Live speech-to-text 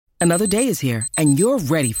Another day is here, and you're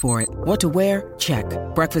ready for it. What to wear? Check.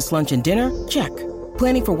 Breakfast, lunch, and dinner? Check.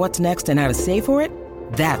 Planning for what's next and how to save for it?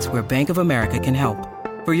 That's where Bank of America can help.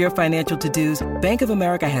 For your financial to-dos, Bank of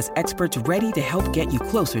America has experts ready to help get you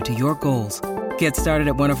closer to your goals. Get started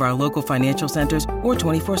at one of our local financial centers or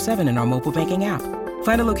 24/7 in our mobile banking app.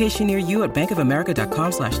 Find a location near you at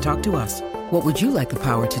bankofamerica.com/talktous. What would you like the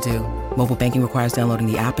power to do? Mobile banking requires downloading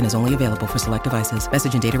the app and is only available for select devices.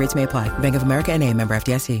 Message and data rates may apply. Bank of America NA, member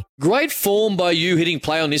FDIC. Great form by you hitting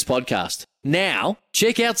play on this podcast. Now,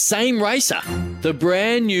 check out Same Racer, the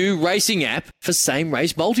brand new racing app for same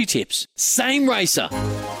race multi-tips. Same Racer.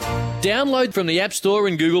 Download from the App Store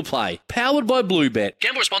and Google Play. Powered by Bluebet.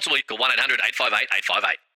 Gamble responsibly. Call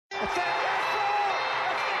 1-800-858-858.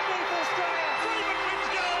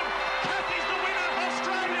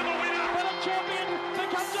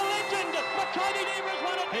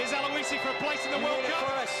 For a place in the World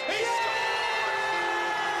Cup.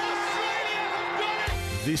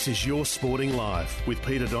 This is Your Sporting Life with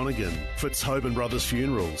Peter Donegan for Tobin Brothers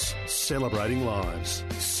Funerals, celebrating lives.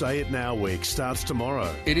 Say It Now week starts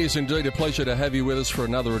tomorrow. It is indeed a pleasure to have you with us for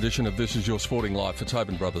another edition of This is Your Sporting Life for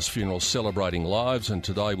Tobin Brothers Funerals, celebrating lives. And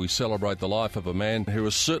today we celebrate the life of a man who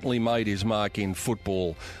has certainly made his mark in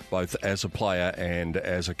football, both as a player and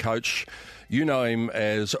as a coach. You know him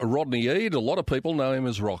as Rodney Eade. A lot of people know him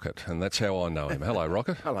as Rocket, and that's how I know him. Hello,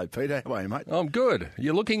 Rocket. Hello, Peter. How are you, mate? I'm good.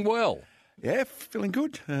 You're looking well. Yeah, feeling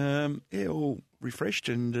good. All refreshed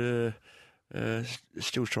and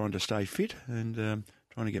still trying to stay fit and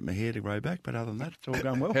trying to get my hair to grow back. But other than that, it's all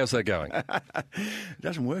going well. How's that going? It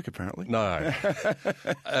doesn't work, apparently. No.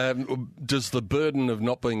 Does the burden of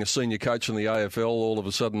not being a senior coach in the AFL all of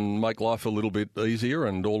a sudden make life a little bit easier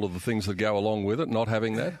and all of the things that go along with it, not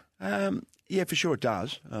having that? Yeah, for sure it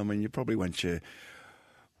does. I mean, you probably when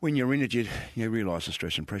you're in it, you realise the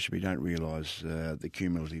stress and pressure, but you don't realise the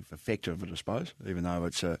cumulative effect of it, I suppose, even though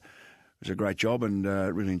it's a great job and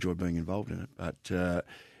really enjoyed being involved in it. But,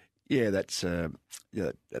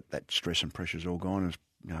 that stress and pressure's all gone. It's,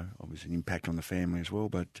 obviously an impact on the family as well.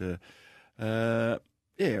 But, it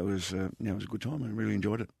was a good time. I really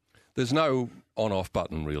enjoyed it. There's no on-off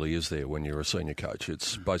button, really, is there, when you're a senior coach?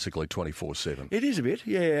 It's basically 24/7. It is a bit,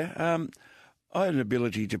 yeah. I had an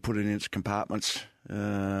ability to put it in its compartments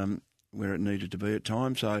where it needed to be at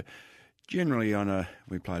times. So generally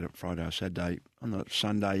we played it Friday or Saturday. On a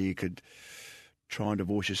Sunday, you could try and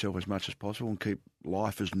divorce yourself as much as possible and keep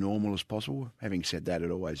life as normal as possible. Having said that, it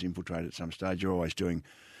always infiltrated at some stage. You're always the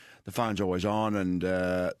phone's always on and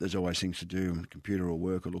there's always things to do on the computer or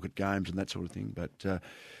work or look at games and that sort of thing. But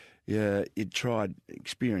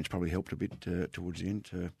experience probably helped a bit towards the end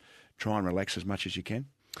to try and relax as much as you can.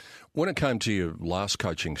 When it came to your last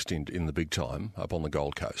coaching stint in the big time up on the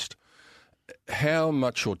Gold Coast, how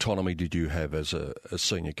much autonomy did you have as a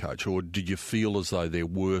senior coach, or did you feel as though there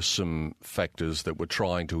were some factors that were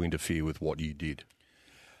trying to interfere with what you did?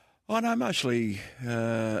 Oh, no, mostly,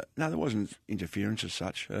 there wasn't interference as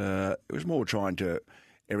such. It was more trying to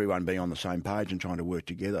everyone being on the same page and trying to work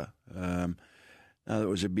together. It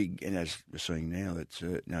was a big, and as we're seeing now, it's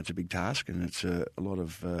a big task, and it's a lot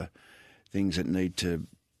of things that need to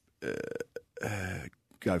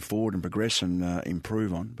go forward and progress and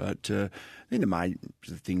improve on. But I think the main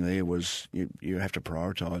thing there was you have to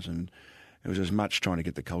prioritise, and it was as much trying to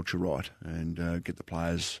get the culture right and get the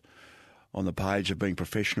players on the page of being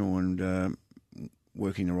professional and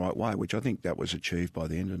working the right way, which I think that was achieved by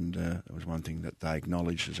the end, and it was one thing that they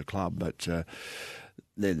acknowledged as a club. But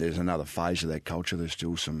there's another phase of that culture. There's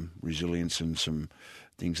still some resilience and some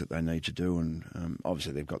things that they need to do, and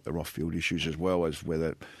obviously they've got their off-field issues as well as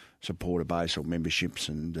whether supporter base or memberships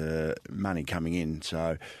and money coming in.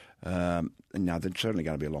 So, they're certainly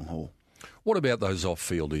going to be a long haul. What about those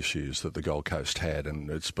off-field issues that the Gold Coast had,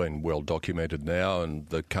 and it's been well documented now, and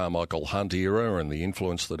the Carmichael Hunt era and the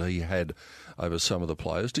influence that he had over some of the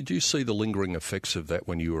players? Did you see the lingering effects of that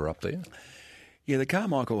when you were up there? Yeah, the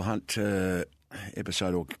Carmichael Hunt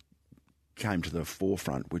episode came to the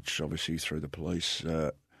forefront, which obviously through the police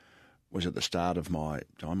was at the start of my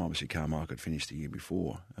time. Obviously, Carmichael had finished the year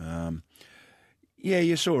before.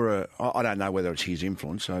 You saw I don't know whether it's his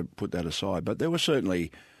influence, so put that aside, but there were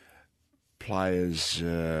certainly players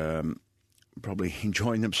probably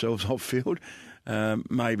enjoying themselves off-field,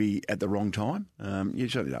 maybe at the wrong time. You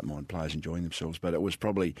certainly don't mind players enjoying themselves, but it was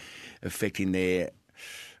probably affecting their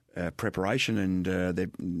preparation and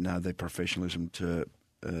their professionalism to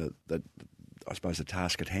I suppose the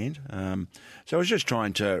task at hand. So I was just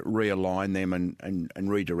trying to realign them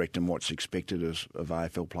and redirect them what's expected of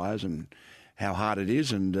AFL players and how hard it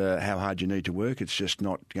is and how hard you need to work. It's just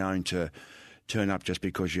not going to turn up just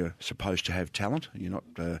because you're supposed to have talent. You're not.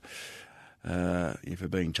 If you're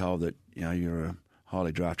being told that you're a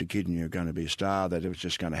highly drafted kid and you're going to be a star, that it was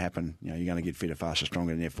just going to happen. You're going to get fitter, faster,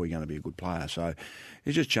 stronger, and therefore you're going to be a good player. So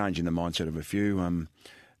it's just changing the mindset of a few.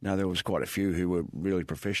 Now, there was quite a few who were really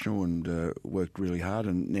professional and worked really hard,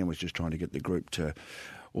 and then was just trying to get the group to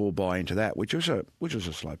all buy into that, which was a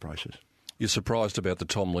slow process. You're surprised about the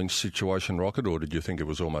Tom Lynch situation, Rocket, or did you think it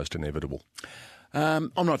was almost inevitable?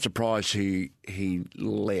 I'm not surprised he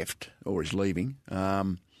left or is leaving.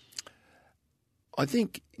 I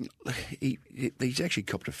think he's actually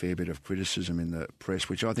copped a fair bit of criticism in the press,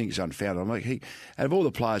 which I think is unfounded. Out of all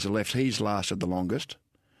the players that left, he's lasted the longest.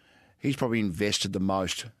 He's probably invested the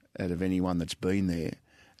most out of anyone that's been there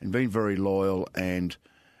and been very loyal and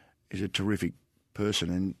is a terrific person.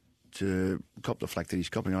 And to cop the flack that he's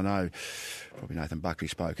copping, I know probably Nathan Buckley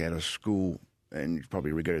spoke out of school and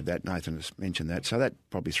probably regretted that. Nathan has mentioned that. So that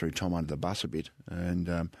probably threw Tom under the bus a bit,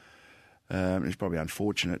 and it's probably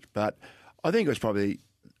unfortunate. But I think it was probably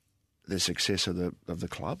the success of the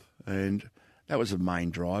club, and that was the main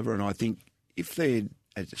driver. And I think if they had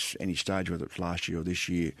at any stage, whether it's last year or this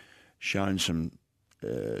year, shown some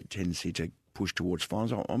tendency to push towards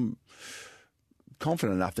finals, I'm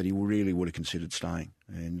confident enough that he really would have considered staying.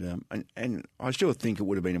 And I still think it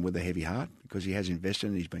would have been with a heavy heart because he has invested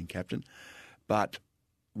and he's been captain. But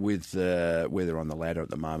with where they're on the ladder at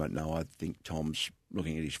the moment, no, I think Tom's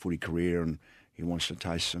looking at his footy career and he wants to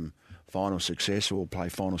taste some final success or play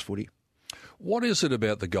finals footy. What is it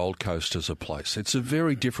about the Gold Coast as a place? It's a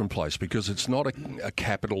very different place because it's not a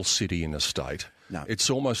capital city in a state. No. It's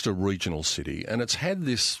almost a regional city, and it's had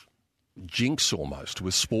this jinx almost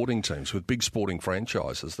with sporting teams, with big sporting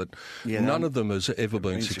franchises that none of them has ever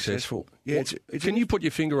been successful. Yeah, can you put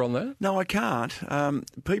your finger on that? No, I can't.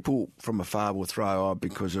 People from afar will throw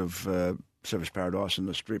because of Surfers Paradise and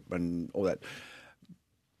the Strip and all that.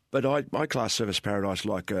 But I class Surfers Paradise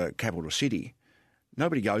like a capital city.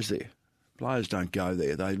 Nobody goes there. Players don't go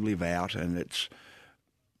there. They live out, and it's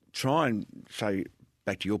try and say,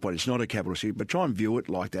 back to your point, it's not a capital city, but try and view it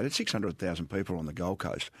like that. It's 600,000 people on the Gold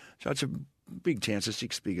Coast. So it's a big town. It's the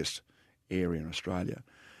sixth biggest area in Australia.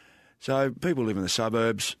 So people live in the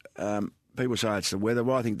suburbs. People say it's the weather.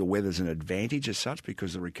 Well, I think the weather's an advantage as such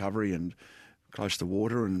because of the recovery and close to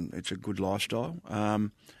water, and it's a good lifestyle.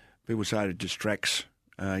 People say it distracts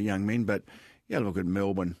young men, but look at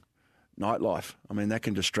Melbourne nightlife. I mean, that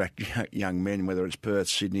can distract young men, whether it's Perth,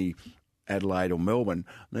 Sydney, Adelaide or Melbourne.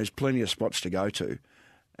 There's plenty of spots to go to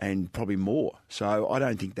and probably more. So I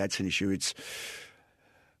don't think that's an issue. It's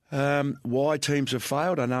why teams have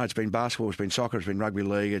failed. I know it's been basketball, it's been soccer, it's been rugby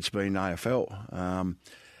league, it's been AFL.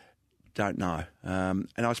 Don't know. And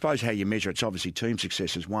I suppose how you measure it's obviously team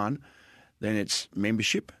success is one. Then it's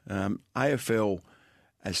membership. AFL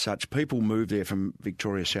as such, people move there from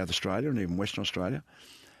Victoria, South Australia and even Western Australia,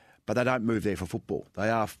 but they don't move there for football. They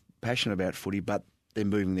are passionate about footy, but they're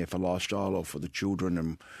moving there for lifestyle or for the children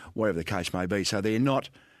and whatever the case may be. So they're not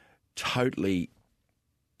totally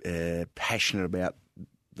passionate about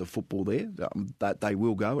the football there. That they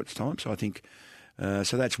will go at times. So I think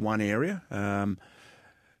so. That's one area.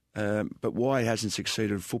 But why it hasn't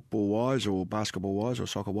succeeded football-wise or basketball-wise or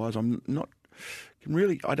soccer-wise, I'm not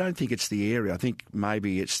really. I don't think it's the area. I think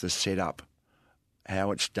maybe it's the setup,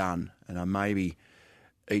 how it's done, and maybe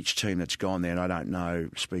each team that's gone there, and I don't know,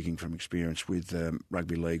 speaking from experience with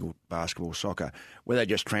rugby league or basketball or soccer, where they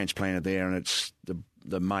just transplanted there and it's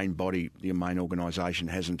the main body, the main organisation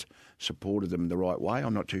hasn't supported them the right way.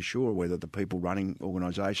 I'm not too sure whether the people running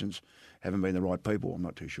organisations haven't been the right people. I'm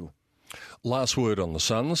not too sure. Last word on the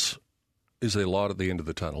Suns. Is there light at the end of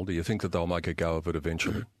the tunnel? Do you think that they'll make a go of it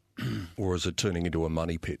eventually? Or is it turning into a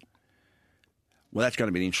money pit? Well, that's going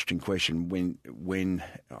to be an interesting question. When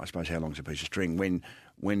I suppose how long's a piece of string?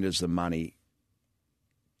 When does the money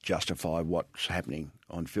justify what's happening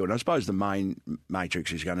on field? And I suppose the main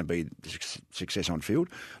matrix is going to be the success on field.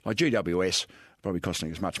 Like GWS probably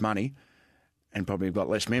costing as much money and probably got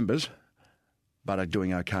less members, but are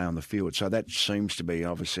doing okay on the field. So that seems to be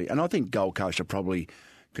obviously, and I think Gold Coast are probably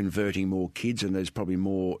converting more kids, and there's probably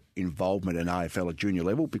more involvement in AFL at junior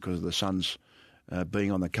level because of the Suns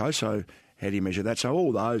being on the coast. So how do you measure that? So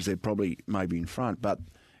all those, they're probably maybe in front, but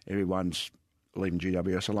everyone's leaving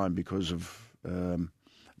GWS alone because of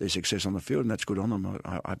their success on the field, and that's good on them.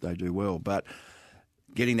 I hope they do well. But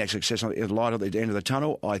getting that success on the light at the end of the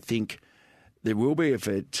tunnel, I think there will be, but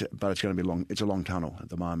it's going to be long. It's a long tunnel at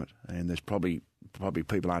the moment, and there's probably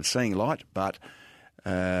people aren't seeing light, but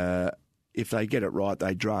if they get it right,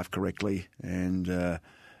 they draft correctly, and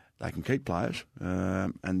they can keep players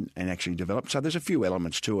and actually develop. So there's a few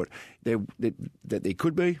elements to it that there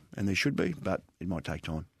could be and there should be, but it might take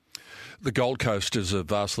time. The Gold Coast is a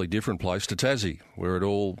vastly different place to Tassie, where it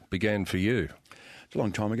all began for you. It's a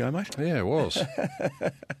long time ago, mate. Yeah, it was.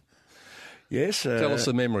 Yes. Tell us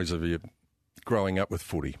the memories of you growing up with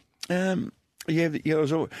footy. It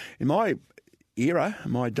was all, in my era,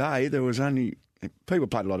 my day, there was only... People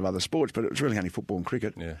played a lot of other sports, but it was really only football and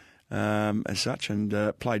cricket. Yeah. As such,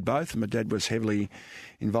 and played both. My dad was heavily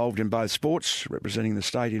involved in both sports, representing the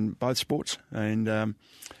state in both sports. And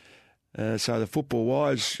so the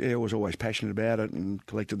football-wise, I was always passionate about it and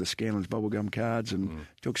collected the Scanlon's bubblegum cards and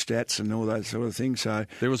took stats and all those sort of things. So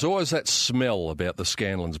there was always that smell about the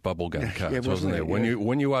Scanlon's bubblegum cards, wasn't there? Yeah.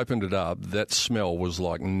 When you opened it up, that smell was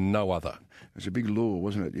like no other. It was a big lure,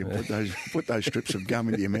 wasn't it? You put those strips of gum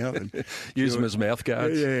into your mouth and use them as mouth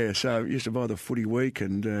guards. Yeah, so I used to buy the Footy Week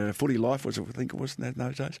and Footy Life I think it was in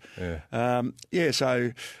those days. Yeah.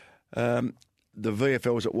 So the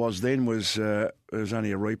VFL as it was then was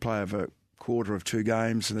only a replay of a quarter of two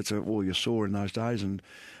games, and that's all you saw in those days. And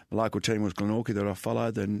the local team was Glenorchy that I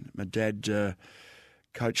followed. Then my dad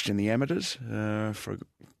coached in the amateurs for a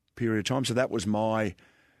period of time, so that was my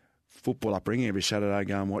football upbringing. Every Saturday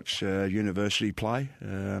go and watch university play.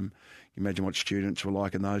 You imagine what students were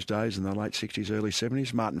like in those days in the late 60s, early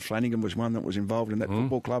 70s. Martin Flanagan was one that was involved in that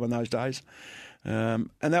football club in those days. And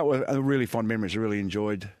that were really fond memories. I really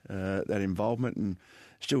enjoyed that involvement and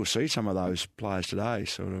still see some of those players today,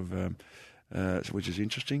 sort of, which is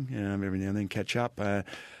interesting. Every now and then catch up.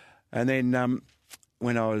 And then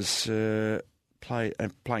when I was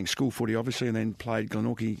playing school footy, obviously, and then played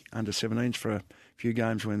Glenorchy under-17s for a few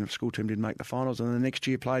games when the school team didn't make the finals, and the next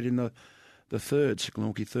year played in the thirds,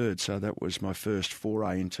 Glenorchy thirds. So that was my first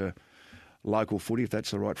foray into local footy, if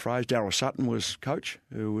that's the right phrase. Darryl Sutton was coach,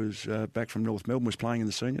 who was back from North Melbourne, was playing in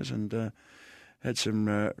the seniors, and had some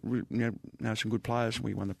some good players.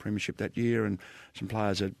 We won the premiership that year, and some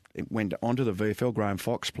players that went onto the VFL. Graham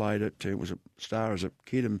Fox played it. Was a star as a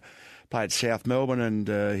kid and played at South Melbourne, and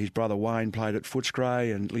his brother Wayne played at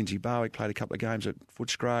Footscray, and Lindsay Barwick played a couple of games at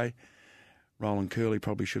Footscray. Roland Curley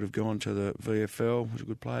probably should have gone to the VFL. Was a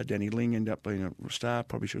good player. Danny Ling ended up being a star.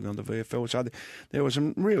 Probably should have gone to the VFL. So there were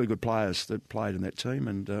some really good players that played in that team,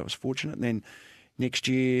 and I was fortunate. And then next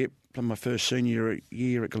year, my first senior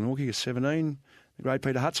year at Glenorchy at 17, the great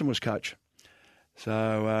Peter Hudson was coach.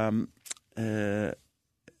 So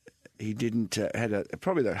he didn't had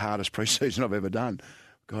probably the hardest pre-season I've ever done.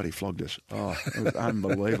 God, he flogged us. Oh, it was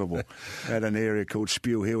unbelievable. At an area called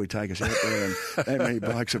Spew Hill, he'd take us out there, and that many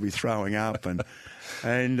blokes would be throwing up.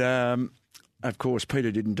 And of course, Peter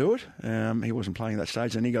didn't do it. He wasn't playing at that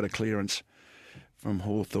stage, and he got a clearance from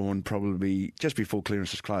Hawthorn probably just before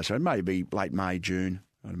clearance was closed. So it may be late May, June,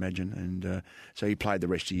 I'd imagine. And so he played the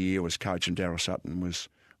rest of the year, was coach, and Darryl Sutton was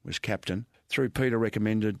captain. Through Peter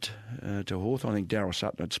recommended to Hawthorn, I think Darryl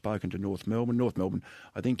Sutton had spoken to North Melbourne. North Melbourne,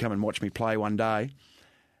 I think, come and watch me play one day.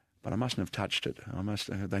 But I mustn't have touched it.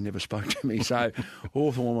 They never spoke to me. So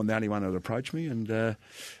Hawthorn were the only one that approached me, and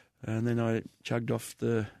then I chugged off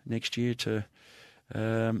the next year to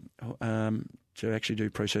actually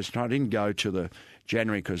do pre-season. I didn't go to the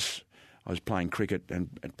January because I was playing cricket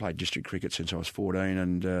and played district cricket since I was 14,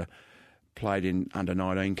 and played in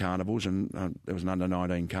under-19 carnivals, and there was an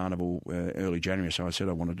under-19 carnival early January, so I said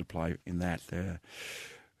I wanted to play in that.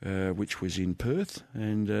 Which was in Perth,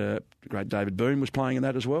 and the great David Boone was playing in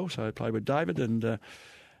that as well. So I played with David, and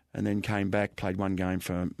then came back, played one game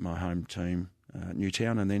for my home team,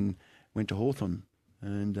 Newtown, and then went to Hawthorn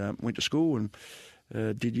and went to school and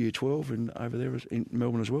did year 12 and over there in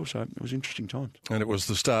Melbourne as well. So it was interesting times. And it was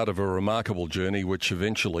the start of a remarkable journey which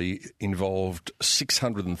eventually involved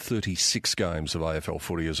 636 games of AFL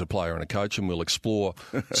footy as a player and a coach, and we'll explore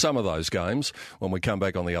some of those games when we come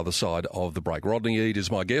back on the other side of the break. Rodney Eade is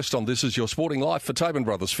my guest on This Is Your Sporting Life for Tobin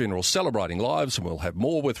Brothers Funeral, celebrating lives, and we'll have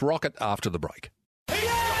more with Rocket after the break.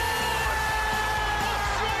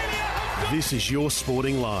 This is Your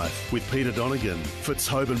Sporting Life with Peter Donegan for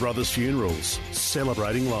Tobin Brothers Funerals,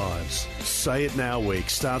 celebrating lives. Say It Now week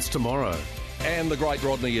starts tomorrow. And the great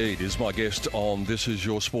Rodney Eade is my guest on This Is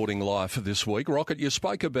Your Sporting Life this week. Rocket, you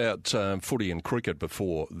spoke about footy and cricket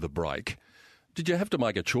before the break. Did you have to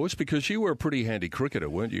make a choice? Because you were a pretty handy cricketer,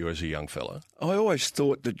 weren't you, as a young fella? I always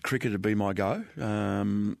thought that cricket would be my go,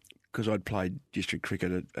 because I'd played district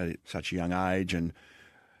cricket at such a young age, and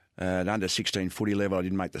at under-16 footy level, I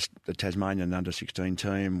didn't make the Tasmanian under-16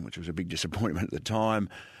 team, which was a big disappointment at the time.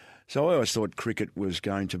 So I always thought cricket was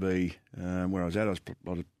going to be where I was at. I was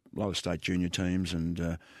a lot of state junior teams,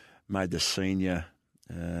 and made the senior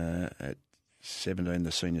at 17,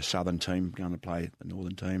 the senior southern team, going to play the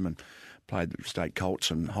northern team, and played the state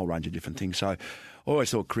Colts and a whole range of different things. So I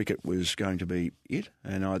always thought cricket was going to be it,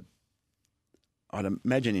 and I'd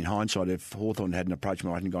imagine in hindsight, if Hawthorn hadn't approached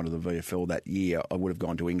me, I hadn't gone to the VFL that year, I would have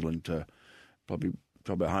gone to England to probably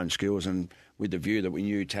hone skills, and with the view that we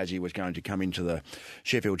knew Tassie was going to come into the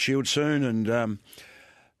Sheffield Shield soon,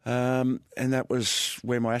 and that was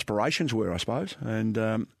where my aspirations were, I suppose.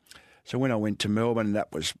 And so when I went to Melbourne,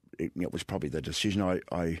 it was probably the decision.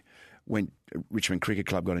 I went. Richmond Cricket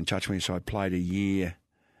Club got in touch with me, so I played a year,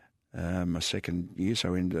 my second year,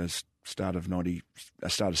 so in the start of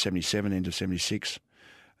 77, end of 76.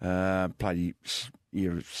 Played a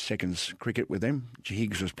year of seconds cricket with them.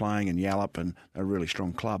 Higgs was playing and Yallop, and a really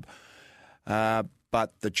strong club.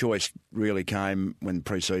 But the choice really came when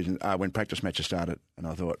pre-season, when practice matches started, and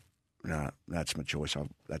I thought, no, that's my choice.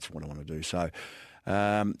 That's what I want to do. So,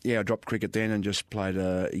 I dropped cricket then and just played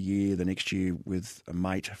a year the next year with a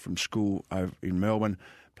mate from school over in Melbourne,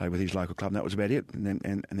 played with his local club, and that was about it.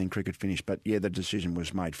 And then cricket finished. But, the decision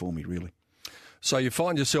was made for me, really. So you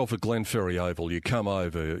find yourself at Glenferrie Oval, you come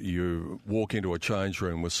over, you walk into a change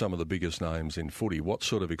room with some of the biggest names in footy. What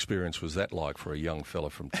sort of experience was that like for a young fella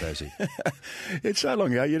from Tassie? It's so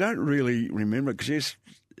long ago, you don't really remember it because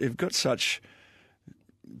you've got such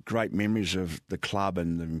great memories of the club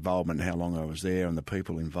and the involvement, how long I was there and the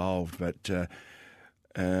people involved. But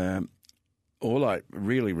all I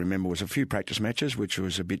really remember was a few practice matches, which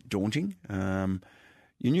was a bit daunting.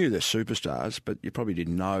 You knew the superstars, but you probably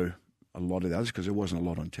didn't know a lot of those because there wasn't a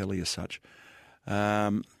lot on telly as such.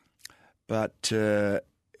 But it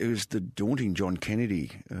was the daunting John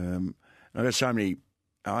Kennedy. I got so many.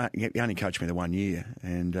 He only coached me the 1 year,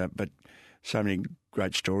 but so many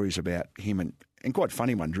great stories about him and quite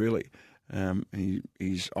funny ones really.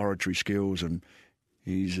 His oratory skills and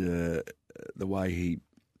his the way he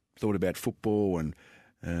thought about football, and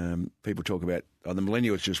people talk about the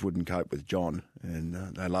millennials just wouldn't cope with John, and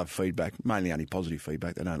they love feedback, mainly only positive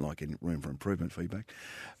feedback. They don't like any room for improvement feedback.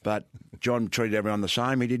 But John treated everyone the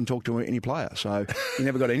same. He didn't talk to any player, so he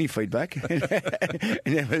never got any feedback.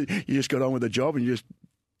 You just got on with the job and you just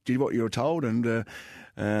did what you were told, and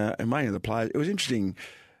mainly the players. It was interesting.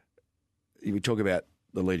 We talk about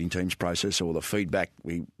the leading teams process or the feedback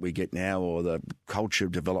we get now or the culture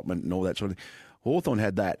of development and all that sort of thing. Hawthorn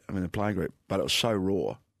had that, the playing group, but it was so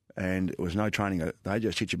raw and it was no training. They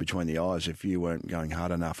just hit you between the eyes if you weren't going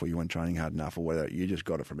hard enough or you weren't training hard enough or whether you just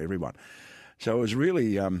got it from everyone. So it was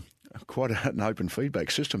really quite an open feedback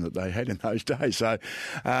system that they had in those days. So,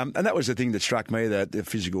 and that was the thing that struck me, the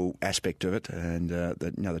physical aspect of it and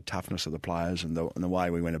the toughness of the players and the way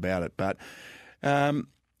we went about it. But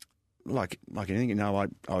like anything, I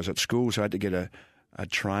was at school, so I had to get a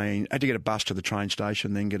train. I had to get a bus to the train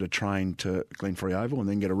station, then get a train to Glenferrie Oval, and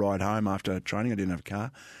then get a ride home after training. I didn't have a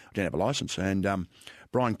car. I didn't have a licence. And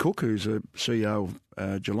Brian Cook, who's a CEO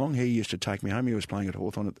of Geelong, he used to take me home. He was playing at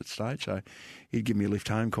Hawthorn at that stage, so he'd give me a lift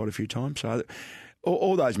home quite a few times. So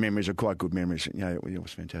all those memories are quite good memories. It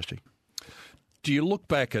was fantastic. Do you look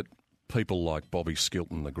back at people like Bobby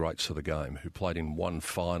Skilton, the greats of the game, who played in one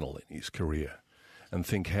final in his career, and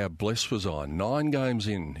think how blessed was I? 9 games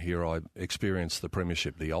in here I experienced the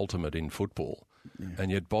premiership, the ultimate in football. Yeah.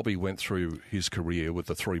 And yet Bobby went through his career with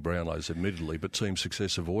the 3 Brownlows, admittedly, but team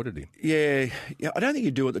success avoided him. Yeah, I don't think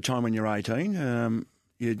you do at the time when you're 18.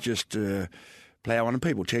 You just plough on, and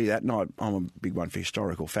people tell you that. And I'm a big one for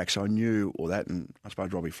historical facts. I knew all that, and I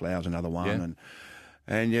suppose Robbie Flower's another one.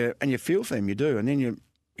 Yeah. And you feel for them, you do. And then you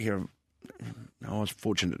hear, I was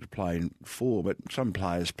fortunate to play in 4, but some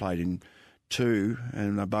players played in 2,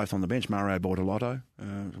 and they're both on the bench. Mario Bortolotto,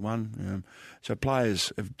 one. So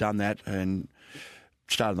players have done that and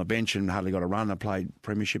started on the bench and hardly got a run. They played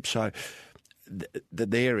premiership. So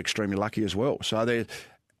they're extremely lucky as well. So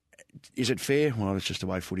is it fair? Well, it's just the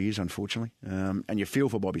way footy is, unfortunately. And you feel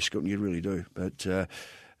for Bobby Skilton, you really do. But,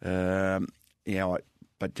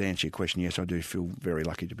 but to answer your question, yes, I do feel very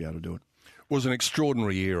lucky to be able to do it. It was an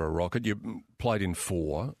extraordinary era, Rocket. You played in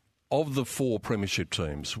 4. Of the 4 premiership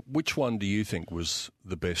teams, which one do you think was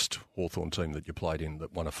the best Hawthorn team that you played in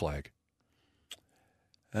that won a flag?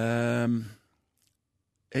 Either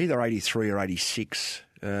 83 or 86.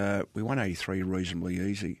 We won 83 reasonably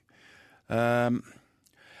easy.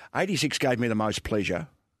 86 gave me the most pleasure,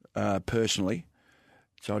 personally.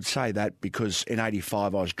 So I'd say that because in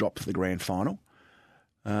 85 I was dropped for the grand final.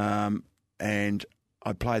 And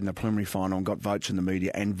I played in the preliminary final and got votes in the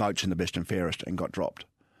media and votes in the best and fairest and got dropped.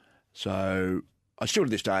 So I still to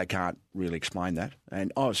this day I can't really explain that.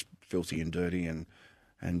 And I was filthy and dirty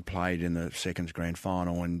and played in the seconds grand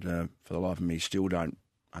final, and for the life of me still don't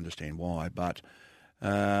understand why. But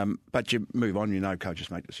But you move on. Coaches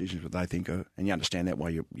make decisions what they think, and you understand that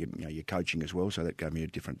way. You're coaching as well, so that gave me a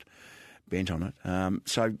different bent on it.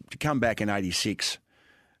 So to come back in '86,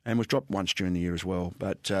 and was dropped once during the year as well,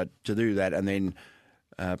 but to do that and then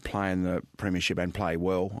play in the premiership and play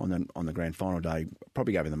well on the grand final day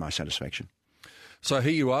probably gave me the most satisfaction. So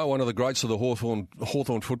here you are, one of the greats of the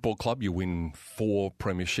Hawthorn Football Club. You win 4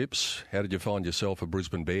 premierships. How did you find yourself a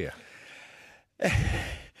Brisbane Bear?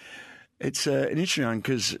 It's an interesting one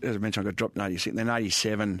because, as I mentioned, I got dropped in '86. And then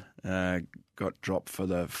 '87 got dropped for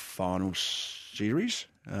the final series.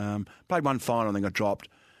 Played one final and then got dropped.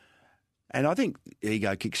 And I think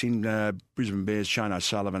ego kicks in. Brisbane Bears, Shane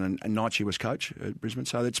O'Sullivan and Nightshill was coach at Brisbane.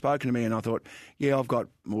 So they'd spoken to me and I thought, yeah, I've got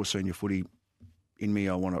more senior footy in me.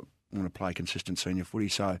 I want to play consistent senior footy.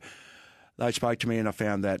 So they spoke to me and I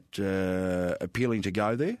found that appealing to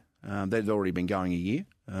go there. They'd already been going a year.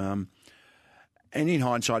 And in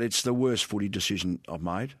hindsight, it's the worst footy decision I've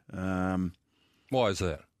made. Why is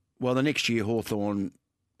that? Well, the next year, Hawthorn,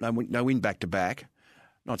 they win back-to-back.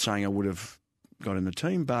 Not saying I would have got in the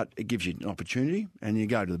team, but it gives you an opportunity, and you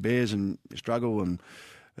go to the Bears and you struggle and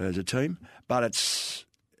as a team. But it's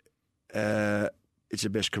the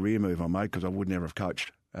best career move I made because I would never have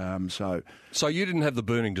coached. So you didn't have the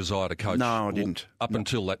burning desire to coach? No, I didn't. Up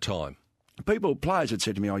until that time? Players had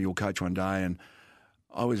said to me, you'll coach one day, and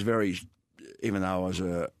I was very... Even though I was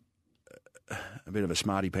a bit of a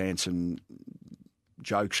smarty pants and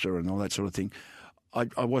jokester and all that sort of thing,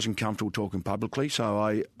 I wasn't comfortable talking publicly, so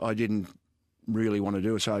I didn't really want to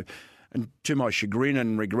do it. So, and to my chagrin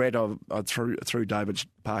and regret, I threw David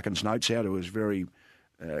Parkin's notes out. It was very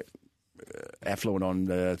affluent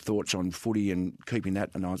on thoughts on footy and keeping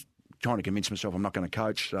that, and I was trying to convince myself I'm not going to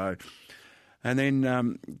coach. So. And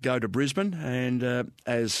then go to Brisbane, and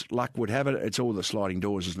as luck would have it, it's all the sliding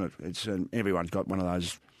doors, isn't it? It's everyone's got one of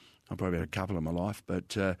those. I've probably had a couple in my life, but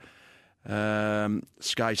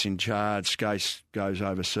Skase in charge. Skase goes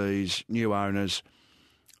overseas. New owners.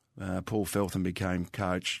 Paul Feltham became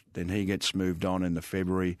coach. Then he gets moved on in the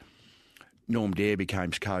February. Norm Dare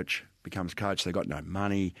becomes coach. They got no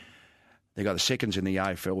money. They got the seconds in the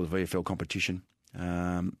AFL, the VFL competition.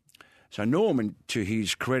 So Norman, to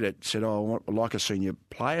his credit, said, I'd like a senior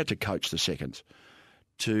player to coach the seconds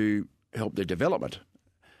to help their development.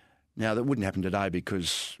 Now, that wouldn't happen today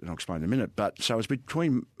because, and I'll explain in a minute, but so it was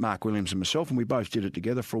between Mark Williams and myself, and we both did it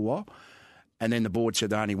together for a while. And then the board said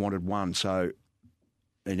they only wanted one, so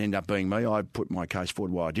it ended up being me. I put my case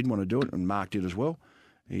forward why I didn't want to do it, and Mark did as well.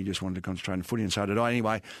 He just wanted to concentrate on footy, and so did I.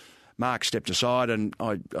 Anyway, Mark stepped aside, and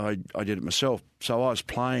I did it myself. So I was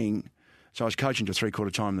playing... So I was coaching to three-quarter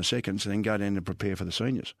time in the seconds and then go down and prepare for the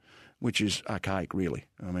seniors, which is archaic, really.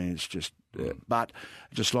 I mean, it's just... but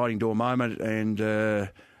it's a sliding door moment, and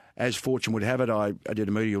as fortune would have it, I did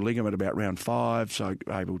a medial ligament about round 5, so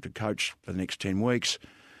able to coach for the next 10 weeks,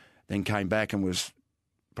 then came back and was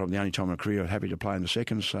probably the only time in my career I was happy to play in the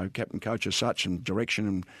seconds, so captain coach as such, and direction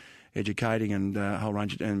and educating and a whole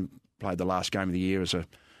range of... And played the last game of the year as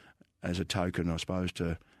a token, I suppose,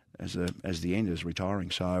 to... as the end, as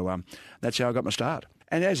retiring. So that's how I got my start.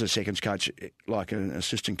 And as a seconds coach, like an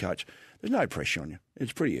assistant coach, there's no pressure on you.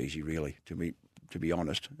 It's pretty easy, really, to be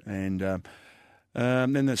honest. And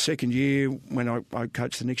then the second year, when I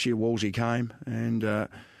coached the next year, Wolsey came, and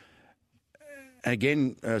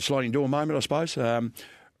again, a sliding door moment, I suppose.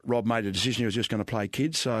 Rob made a decision he was just going to play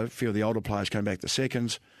kids, so a few of the older players came back to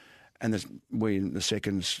seconds. And we in the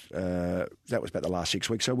seconds, that was about the last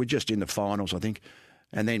 6 weeks. So we're just in the finals, I think.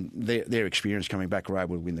 And then their experience coming back were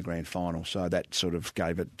able to win the grand final. So that sort of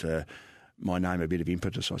gave it my name a bit of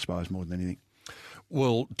impetus, I suppose, more than anything.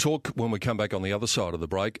 We'll talk when we come back on the other side of the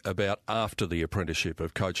break about after the apprenticeship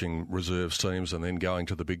of coaching reserves teams and then going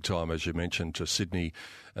to the big time, as you mentioned, to Sydney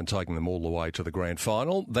and taking them all the way to the grand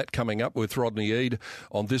final. That coming up with Rodney Eade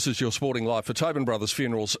on This Is Your Sporting Life for Tobin Brothers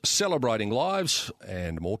Funerals, celebrating lives,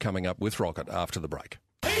 and more coming up with Rocket after the break.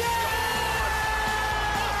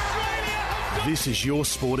 This is Your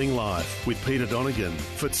Sporting Life with Peter Donegan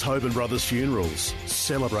for Tobin Brothers Funerals,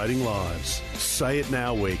 celebrating lives. Say It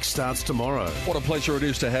Now week starts tomorrow. What a pleasure it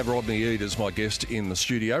is to have Rodney Eade as my guest in the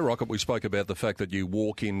studio. Rocket, we spoke about the fact that you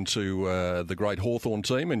walk into the great Hawthorn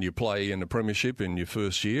team and you play in the premiership in your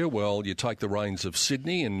first year. Well, you take the reins of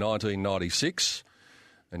Sydney in 1996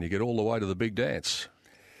 and you get all the way to the big dance.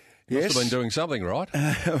 You must have been doing something, right?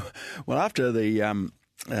 Well, after the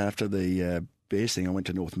Bears thing, I went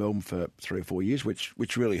to North Melbourne for 3 or 4 years,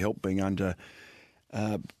 which really helped being under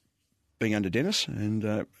Dennis, and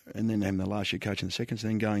then having the last year coaching the seconds,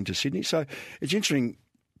 and then going to Sydney. So it's interesting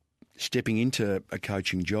stepping into a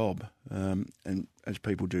coaching job, and as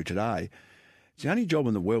people do today, it's the only job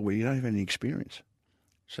in the world where you don't have any experience.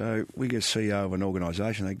 So we get CEO of an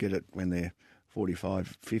organisation, they get it when they're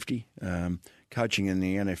 45, 50. Coaching in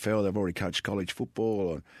the NFL, they've already coached college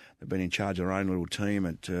football, and they've been in charge of their own little team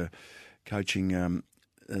at coaching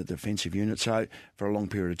the defensive unit, so for a long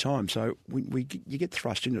period of time. So you get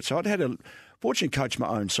thrust into it. So I'd had fortunately coached my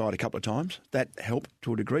own side a couple of times. That helped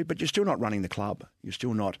to a degree, but you're still not running the club. You're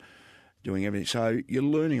still not doing everything. So you're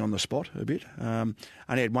learning on the spot a bit. I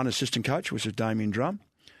only had one assistant coach, which was Damien Drum.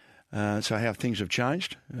 So how things have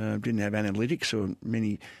changed. Didn't have analytics, or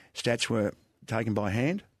many stats were taken by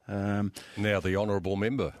hand. Now the honourable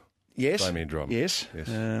member, yes, Damien Drum. Yes.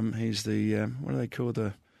 He's the, what do they call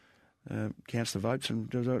the, counts the votes and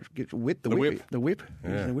does it get the whip. The whip.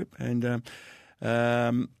 Yeah. The whip. And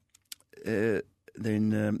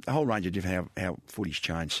then a whole range of different how footy's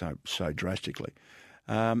changed so drastically.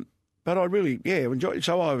 But I really, enjoyed it.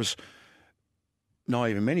 So I was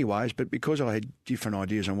naive in many ways, but because I had different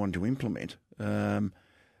ideas I wanted to implement,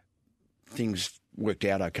 things worked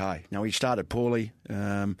out okay. Now, we started poorly.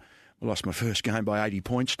 I lost my first game by 80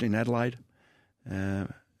 points in Adelaide.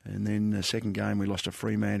 And then the second game, we lost to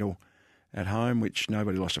Fremantle at home, which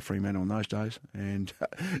nobody lost to Fremantle in those days. And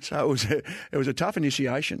so it was a tough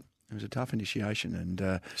initiation.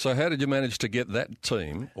 And so how did you manage to get that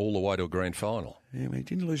team all the way to a grand final? Yeah, we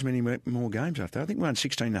didn't lose many more games after. I think we won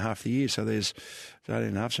 16 and a half the year, so there's 18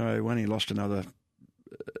 and a half. So we only lost another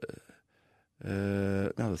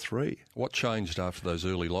 3. What changed after those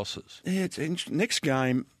early losses? Yeah, next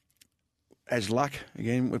game, as luck,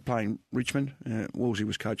 again, we're playing Richmond. Wolsey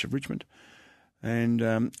was coach of Richmond. And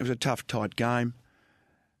it was a tough, tight game.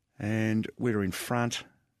 And we were in front.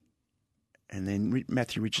 And then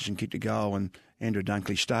Matthew Richardson kicked a goal and Andrew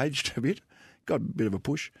Dunkley staged a bit, got a bit of a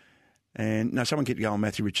push. And someone kicked a goal and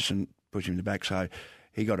Matthew Richardson pushed him in the back, so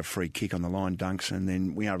he got a free kick on the line, dunks, and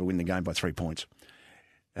then we were able to win the game by 3 points.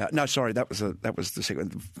 That was the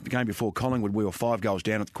second. The game before Collingwood, we were 5 goals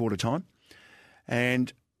down at the quarter time.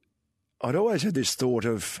 And I'd always had this thought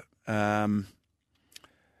of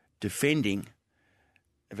defending.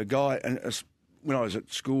 If a guy, when I was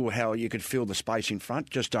at school, how you could fill the space in front,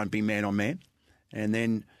 just don't be man on man. And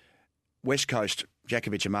then West Coast,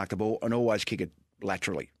 Jakovic would mark the ball and always kick it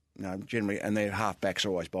laterally, generally, and their half-backs are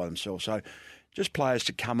always by themselves. So just players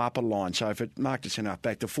to come up a line. So if it marked a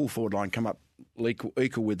centre-half-back, the full forward line come up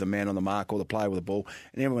equal with the man on the mark or the player with the ball,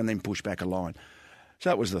 and everyone then push back a line. So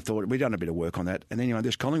that was the thought. We'd done a bit of work on that. And then,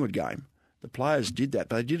 this Collingwood game, the players did that,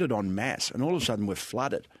 but they did it en masse, and all of a sudden we're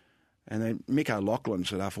flooded. And then Mick O'Loughlin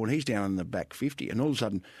said, he's down in the back 50. And all of a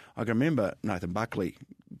sudden, I can remember Nathan Buckley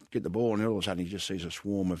get the ball, and all of a sudden he just sees a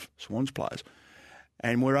swarm of Swans players.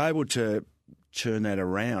 And we're able to turn that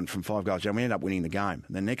around from 5 goals down. We ended up winning the game.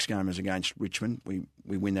 The next game is against Richmond. We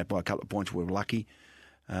win that by a couple of points. We were lucky.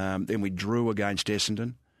 Then we drew against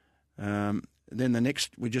Essendon. Then the next,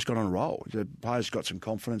 we just got on a roll. The players got some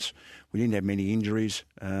confidence. We didn't have many injuries.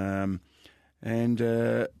 We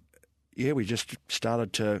just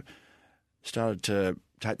started to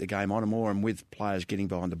take the game on more, and with players getting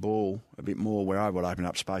behind the ball a bit more, we're able to open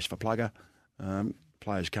up space for Plugger.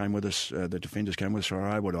 Players came with us, the defenders came with us, so we were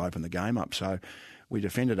able to open the game up. So we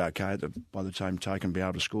defended okay by the same token, be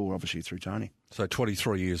able to score, obviously, through Tony. So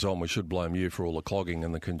 23 years on, we should blame you for all the clogging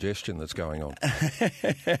and the congestion that's going on.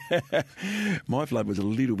 My flood was a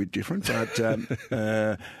little bit different,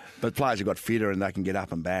 but players have got fitter and they can get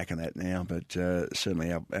up and back and that now. But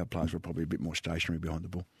certainly our players were probably a bit more stationary behind the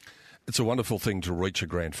ball. It's a wonderful thing to reach a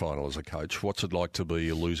grand final as a coach. What's it like to be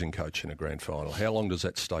a losing coach in a grand final? How long does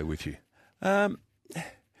that stay with you? I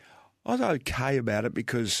was okay about it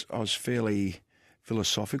because I was fairly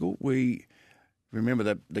philosophical. We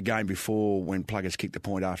remember the game before when Pluggers kicked the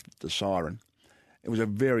point after the siren. It was a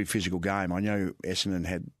very physical game. I know Essendon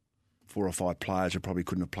had 4 or 5 players who probably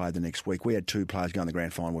couldn't have played the next week. We had 2 players go in the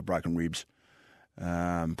grand final with broken ribs,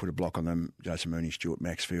 put a block on them, Jason Mooney, Stuart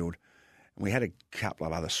Maxfield. And we had a couple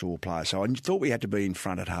of other sore players. So I thought we had to be in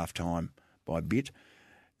front at half-time by a bit.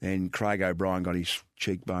 Then Craig O'Brien got his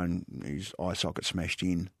cheekbone, his eye socket smashed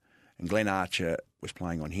in, and Glenn Archer was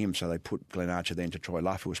playing on him, so they put Glenn Archer then to Troy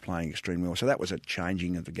Luff, who was playing extremely well. So that was a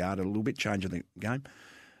changing of the guard a little bit, changing the game.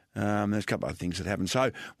 There's a couple of things that happened. So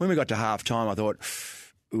when we got to half-time, I thought,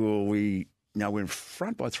 we're in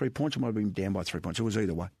front by 3 points, or might have been down by 3 points. It was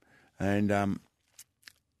either way. And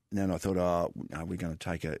then I thought, we're going to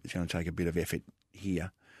take it's going to take a bit of effort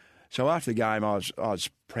here. So after the game, I was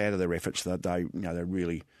proud of their efforts. That they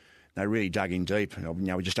really dug in deep.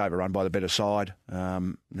 We were just overrun by the better side.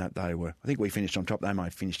 They were. I think we finished on top. They may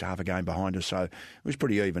have finished half a game behind us, so it was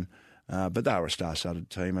pretty even. But they were a star-studded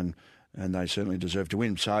team, and they certainly deserved to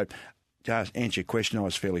win. So to answer your question, I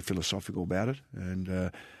was fairly philosophical about it,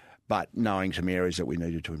 but knowing some areas that we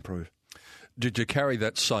needed to improve. Did you carry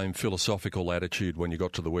that same philosophical attitude when you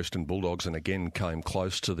got to the Western Bulldogs and again came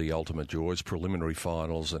close to the ultimate joys, preliminary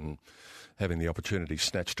finals, and having the opportunity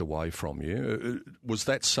snatched away from you? Was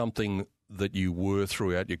that something that you were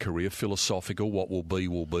throughout your career, philosophical, what will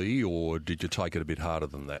be, or did you take it a bit harder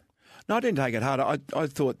than that? No, I didn't take it harder. I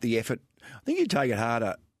thought the effort, I think you take it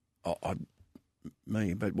harder,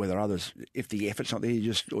 me, but whether others, if the effort's not there,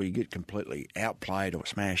 or you get completely outplayed or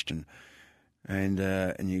smashed and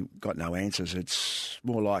you got no answers. It's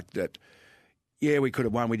more like that. Yeah, we could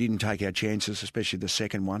have won. We didn't take our chances, especially the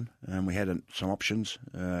second one. We had some options,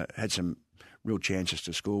 had some real chances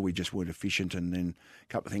to score. We just weren't efficient, and then a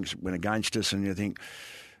couple of things went against us. And you think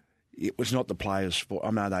it was not the players' fault. I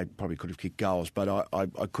know they probably could have kicked goals, but I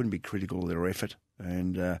couldn't be critical of their effort.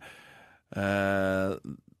 And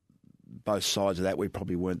both sides of that, we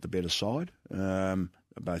probably weren't the better side.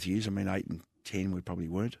 Both years, 8 and 10, we probably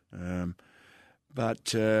weren't.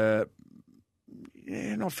 But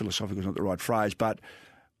not philosophical is not the right phrase, but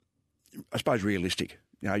I suppose realistic.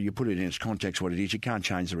 You put it in its context what it is. You can't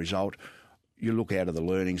change the result. You look out of the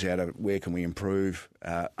learnings, out of where can we improve,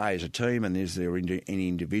 A, as a team, and is there any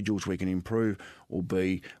individuals we can improve, or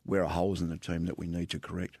B, where are holes in the team that we need to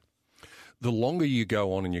correct. The longer you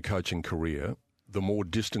go on in your coaching career, the more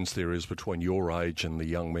distance there is between your age and the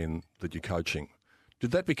young men that you're coaching.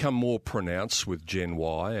 Did that become more pronounced with Gen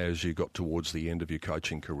Y as you got towards the end of your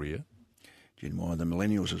coaching career? Gen Y, the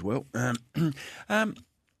millennials as well.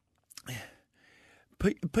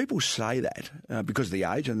 People say that because of the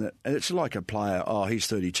age, and it's like a player, he's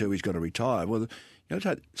 32, he's got to retire. Well,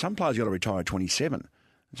 some players got to retire at 27.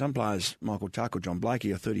 Some players, Michael Tuck or John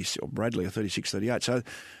Blakey, or Bradley, are 36, 38. So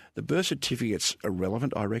the birth certificate's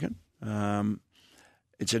irrelevant, I reckon.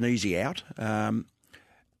 It's an easy out.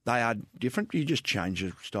 They are different. You just change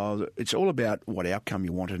your style. It's all about what outcome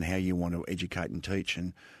you want and how you want to educate and teach.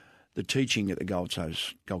 And the teaching at the Gold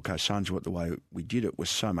Coast Suns, the way we did it, was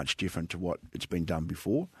so much different to what it's been done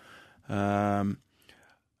before. I've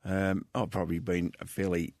probably been a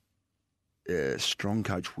fairly strong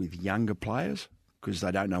coach with younger players because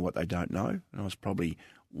they don't know what they don't know. And I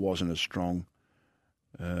wasn't as strong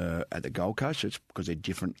at the Gold Coast. It's because they're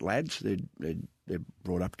different lads. They're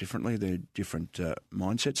brought up differently. They're different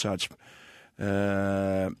mindsets. So it's,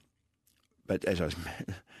 but as I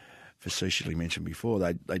facetiously mentioned before,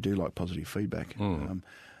 they do like positive feedback.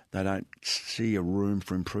 They don't see a room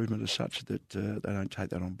for improvement as such that they don't take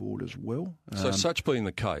that on board as well. So such being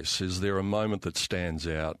the case, is there a moment that stands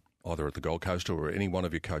out either at the Gold Coast or any one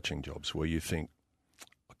of your coaching jobs where you think,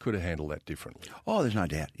 I could have handled that differently? Oh, there's no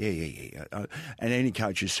doubt. Yeah. And any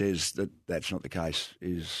coach who says that that's not the case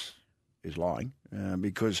is lying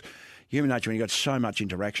because human nature, when you've got so much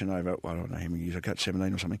interaction over, I don't know how many years, I've got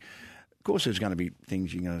 17 or something, of course there's going to be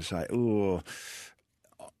things you're going to say,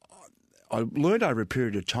 I learned over a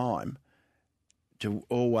period of time to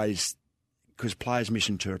always, because players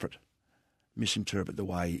misinterpret the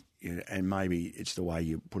way, and maybe it's the way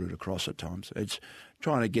you put it across at times. It's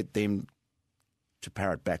trying to get them to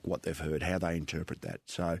parrot back what they've heard, how they interpret that.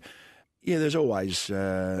 So, yeah, there's always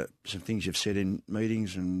some things you've said in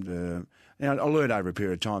meetings, and I learned over a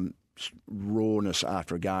period of time, rawness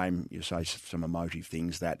after a game, you say some emotive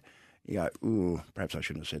things that you go, ooh, perhaps I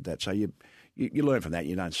shouldn't have said that. So you learn from that.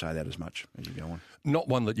 You don't say that as much as you go on. Not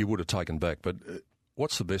one that you would have taken back, but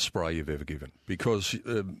what's the best spray you've ever given? Because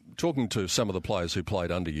talking to some of the players who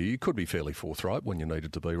played under you, you could be fairly forthright when you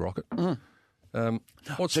needed to be, Rocket.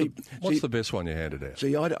 What's the best one you handed out?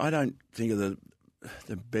 See, I don't think of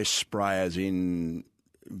the best sprayers in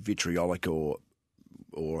vitriolic or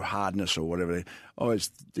hardness or whatever. I always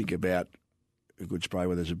think about a good spray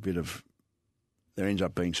where there's a bit of, there ends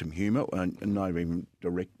up being some humour, and not even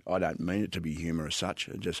direct. I don't mean it to be humour as such.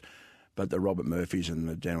 But the Robert Murphys and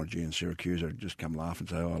the Daniel G and Syracuse just come laugh and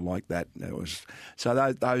say, I like that.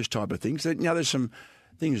 So those type of things. There's some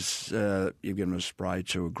things you've given a spray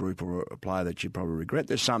to a group or a player that you probably regret.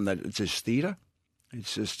 There's some that it's just theatre.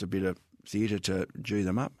 It's just a bit of theatre to G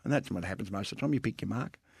them up, and that's what happens most of the time. You pick your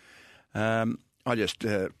mark.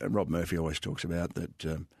 Rob Murphy always talks about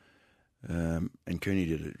that, and Cooney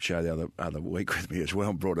did a show the other week with me as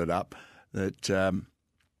well and brought it up, that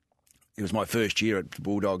it was my first year at the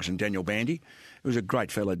Bulldogs and Daniel Bandy. It was a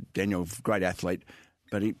great fella, Daniel, great athlete,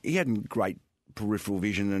 but he hadn't great peripheral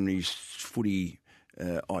vision, and his footy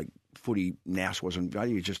nous wasn't great.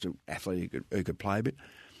 He was just an athlete who could play a bit.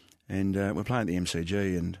 And we're playing at the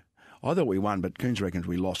MCG, and I thought we won, but Coons reckons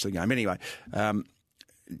we lost the game. Anyway,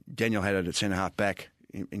 Daniel had it at centre-half back,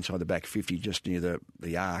 inside the back 50, just near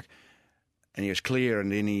the arc, and he was clear,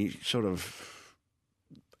 and then he sort of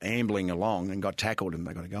ambling along and got tackled and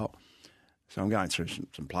they got a goal. So I'm going through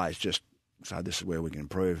some plays just so this is where we can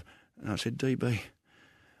improve. And I said, DB,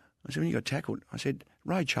 I said, when you got tackled, I said,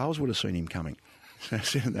 Ray Charles would have seen him coming. So I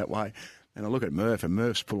said it that way. And I look at Murph, and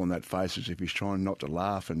Murph's pulling that face as if he's trying not to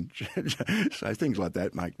laugh. And so things like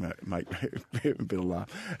that make a bit of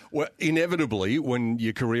laugh. Well, inevitably, when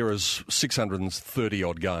your career is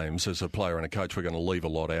 630-odd games as a player and a coach, we're going to leave a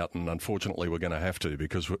lot out, and unfortunately we're going to have to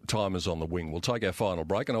because time is on the wing. We'll take our final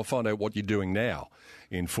break, and I'll find out what you're doing now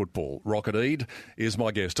in football. Rocket Eade is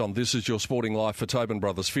my guest on This Is Your Sporting Life for Tobin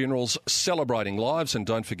Brothers Funerals, celebrating lives. And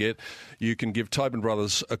don't forget, you can give Tobin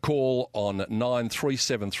Brothers a call on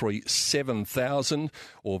 9373 7000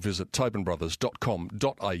 or visit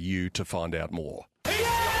tobinbrothers.com.au to find out more.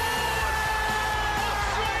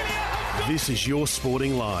 This is Your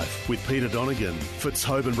Sporting Life with Peter Donegan for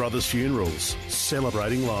Tobin Brothers Funerals,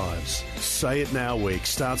 celebrating lives. Say It Now week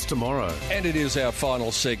starts tomorrow. And it is our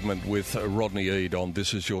final segment with Rodney Eade on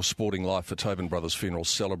This Is Your Sporting Life for Tobin Brothers Funerals,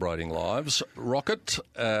 celebrating lives. Rocket,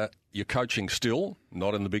 you're coaching still,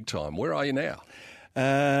 not in the big time. Where are you now?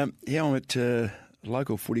 I'm at a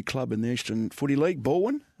local footy club in the Eastern Footy League,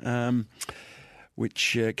 Balwyn,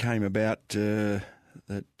 which came about that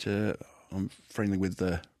I'm friendly with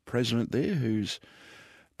the president there, who's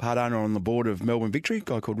part owner on the board of Melbourne Victory, a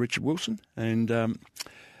guy called Richard Wilson, and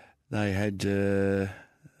they had a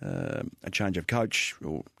change of coach,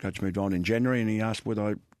 or coach moved on in January, and he asked would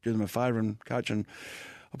I do them a favour and coach, and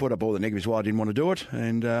I put up all the negatives why I didn't want to do it,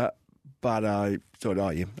 and but I thought, oh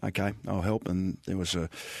yeah, okay, I'll help, and there was a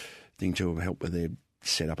thing to help with their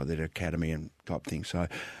set up of their academy and type thing. So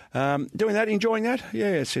doing that, enjoying that.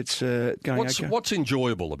 Yes, it's going okay. What's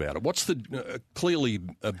enjoyable about it? What's the clearly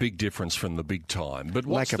a big difference from the big time? But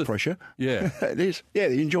lack of pressure. Yeah, it is. Yeah,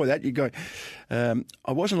 you enjoy that. You go. I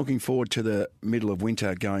wasn't looking forward to the middle of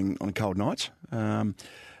winter going on cold nights. So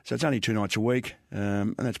it's only 2 nights a week,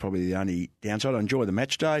 and that's probably the only downside. I enjoy the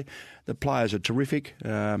match day. The players are terrific.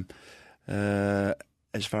 As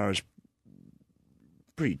far as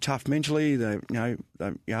pretty tough mentally. You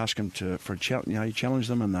ask them for a challenge. You challenge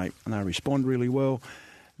them, and they respond really well.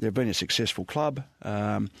 They've been a successful club.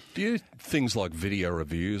 Do you things like video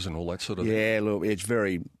reviews and all that sort of thing? Yeah, look, it's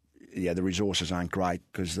very. Yeah, the resources aren't great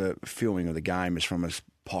because the filming of the game is from a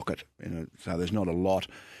pocket, so there's not a lot.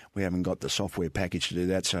 We haven't got the software package to do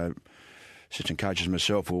that. So, assistant coaches and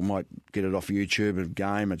myself might get it off YouTube. A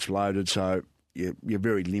game, it's loaded, so you're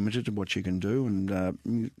very limited to what you can do,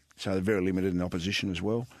 and so they're very limited in opposition as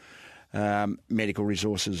well. Medical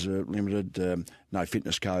resources are limited. No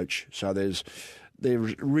fitness coach. So there's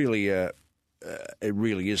really it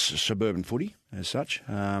really is suburban footy as such.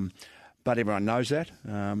 But everyone knows that.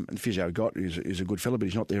 And the physio we've got is a good fella, but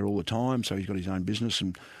he's not there all the time. So he's got his own business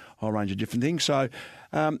and a whole range of different things. So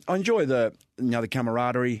I enjoy the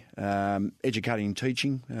camaraderie, educating and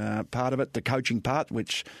teaching part of it, the coaching part,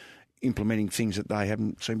 which implementing things that they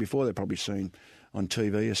haven't seen before. They've probably seen on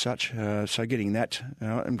TV as such. So getting that,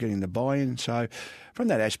 I'm getting the buy-in. So from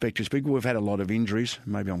that aspect, it's big. We've had a lot of injuries.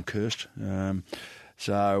 Maybe I'm cursed.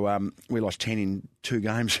 So we lost 10 in 2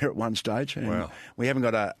 games there at one stage. And wow. We haven't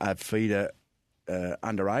got a feeder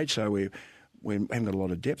underage, so we haven't got a lot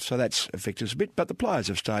of depth. So that's affected us a bit. But the players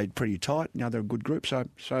have stayed pretty tight. They're a good group. So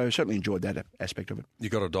certainly enjoyed that aspect of it. You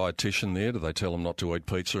got a dietitian there? Do they tell them not to eat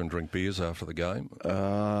pizza and drink beers after the game?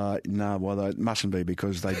 No, well, they mustn't be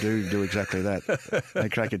because they do exactly that. They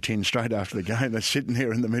crack a tin straight after the game. They're sitting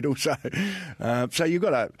there in the middle. So you've got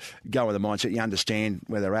to go with the mindset. You understand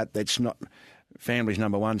where they're at. That's not... Family's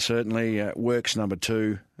number 1, certainly. Work's number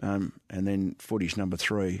 2, and then footy's number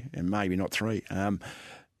 3, and maybe not 3.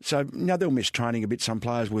 So they'll miss training a bit, some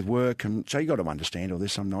players with work, and so you've got to understand all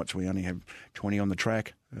this. Some nights we only have 20 on the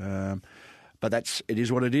track, but it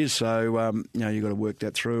is what it is. So you've got to work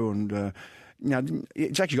that through, and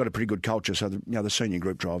it's actually got a pretty good culture. So the senior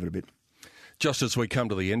group drive it a bit. Just as we come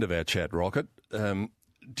to the end of our chat, Rocket.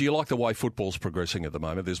 Do you like the way football's progressing at the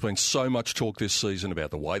moment? There's been so much talk this season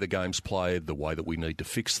about the way the game's played, the way that we need to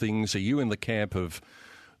fix things. Are you in the camp of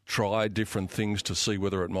try different things to see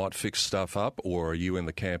whether it might fix stuff up, or are you in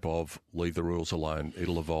the camp of leave the rules alone,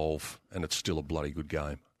 it'll evolve, and it's still a bloody good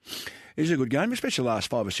game? It is a good game, especially the last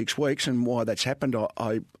 5 or 6 weeks, and why that's happened,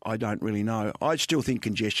 I don't really know. I still think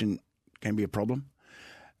congestion can be a problem.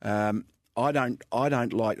 I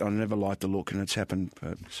never like the look, and it's happened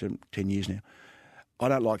for 10 years now. I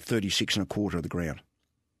don't like 36 1/4 of the ground.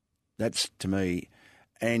 That's, to me,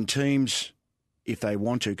 and teams, if they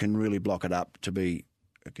want to, can really block it up to be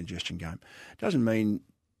a congestion game. Doesn't mean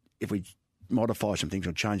if we modify some things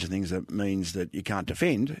or change the things that means that you can't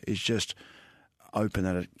defend. It's just open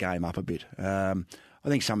that game up a bit. I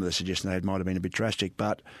think some of the suggestions they had might have been a bit drastic,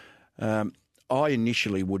 but I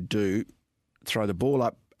initially would throw the ball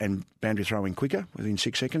up and boundary throw in quicker within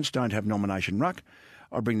 6 seconds. Don't have nomination ruck.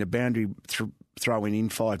 I bring the boundary throw in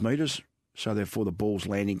 5 metres, so therefore the ball's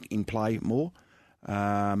landing in play more.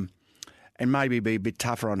 And maybe be a bit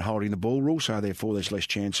tougher on holding the ball rule, so therefore there's less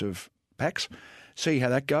chance of packs. See how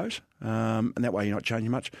that goes, and that way you're not changing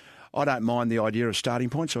much. I don't mind the idea of starting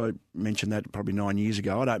points. I mentioned that probably 9 years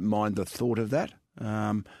ago. I don't mind the thought of that.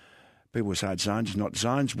 People say it's zones. It's not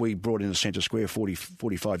zones. We brought in the centre square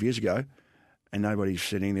 45 years ago, and nobody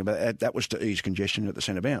said anything about that. That was to ease congestion at the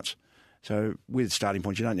centre bounce. So with starting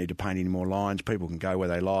points, you don't need to paint any more lines. People can go where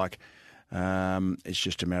they like. It's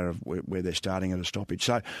just a matter of where they're starting at a stoppage.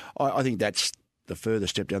 So I think that's the further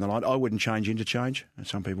step down the line. I wouldn't change interchange.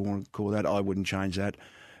 Some people want to call that. I wouldn't change that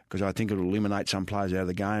because I think it'll eliminate some players out of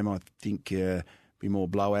the game. I think be more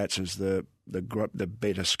blowouts as the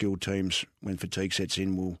better skilled teams, when fatigue sets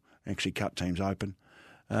in, will actually cut teams open.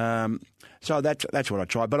 So that's what I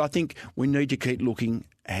try. But I think we need to keep looking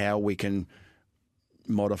how we can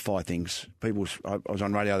modify things. I was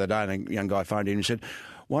on radio the other day and a young guy phoned in and said,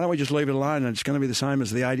 why don't we just leave it alone and it's going to be the same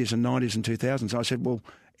as the 80s and 90s and 2000s? I said, well,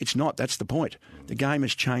 it's not. That's the point. The game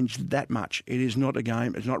has changed that much. It is not a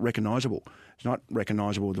game. It's not recognisable. It's not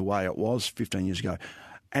recognisable the way it was 15 years ago.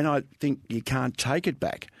 And I think you can't take it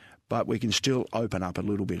back, but we can still open up a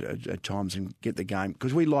little bit at times and get the game,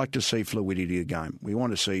 because we like to see fluidity of the game. We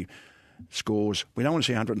want to see scores. We don't want to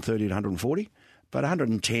see 130 to 140. But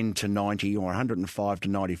 110 to 90 or 105 to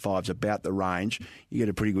 95 is about the range. You get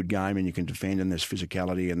a pretty good game and you can defend, and there's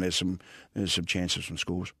physicality and there's some chances from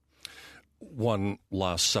scores. One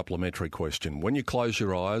last supplementary question. When you close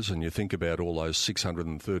your eyes and you think about all those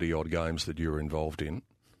 630-odd games that you're involved in,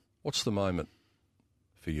 what's the moment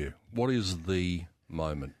for you? What is the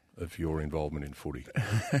moment of your involvement in footy?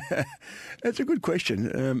 That's a good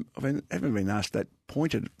question. I haven't been asked that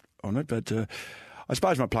pointed on it, but I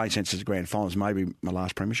suppose my playing sense is grand finals, maybe my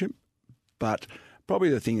last premiership. But probably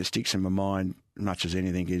the thing that sticks in my mind much as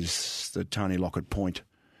anything is the Tony Lockett point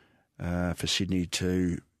for Sydney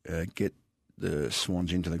to get the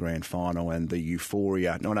Swans into the grand final, and the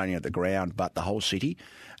euphoria, not only at the ground, but the whole city.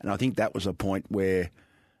 And I think that was a point where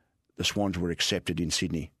the Swans were accepted in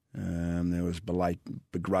Sydney. There was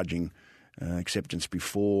begrudging acceptance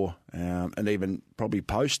before, and even probably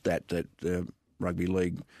post that the rugby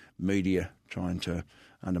league media trying to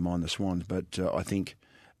undermine the Swans. But I think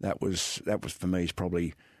that was for me is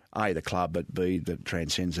probably A, the club, but B, that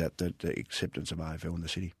transcends that the acceptance of AFL in the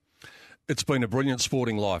city. It's been a brilliant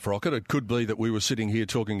sporting life, Rocket. It could be that we were sitting here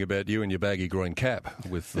talking about you and your baggy green cap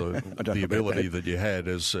with the ability that you had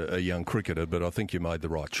as a young cricketer, but I think you made the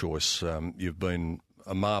right choice. You've been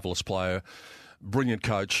a marvellous player, brilliant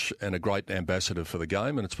coach and a great ambassador for the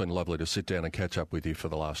game, and it's been lovely to sit down and catch up with you for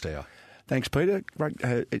the last hour. Thanks, Peter. Great,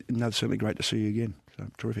 certainly great to see you again. So,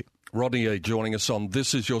 terrific. Rodney E joining us on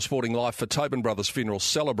This Is Your Sporting Life for Tobin Brothers Funeral,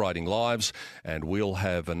 celebrating lives, and we'll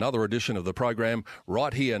have another edition of the program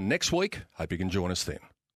right here next week. Hope you can join us then.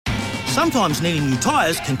 Sometimes needing new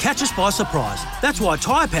tyres can catch us by surprise. That's why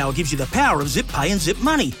Tyre Power gives you the power of Zip Pay and Zip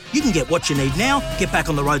Money. You can get what you need now, get back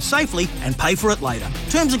on the road safely and pay for it later.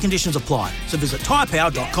 Terms and conditions apply. So visit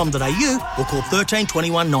tyrepower.com.au or call 13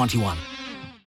 21 91.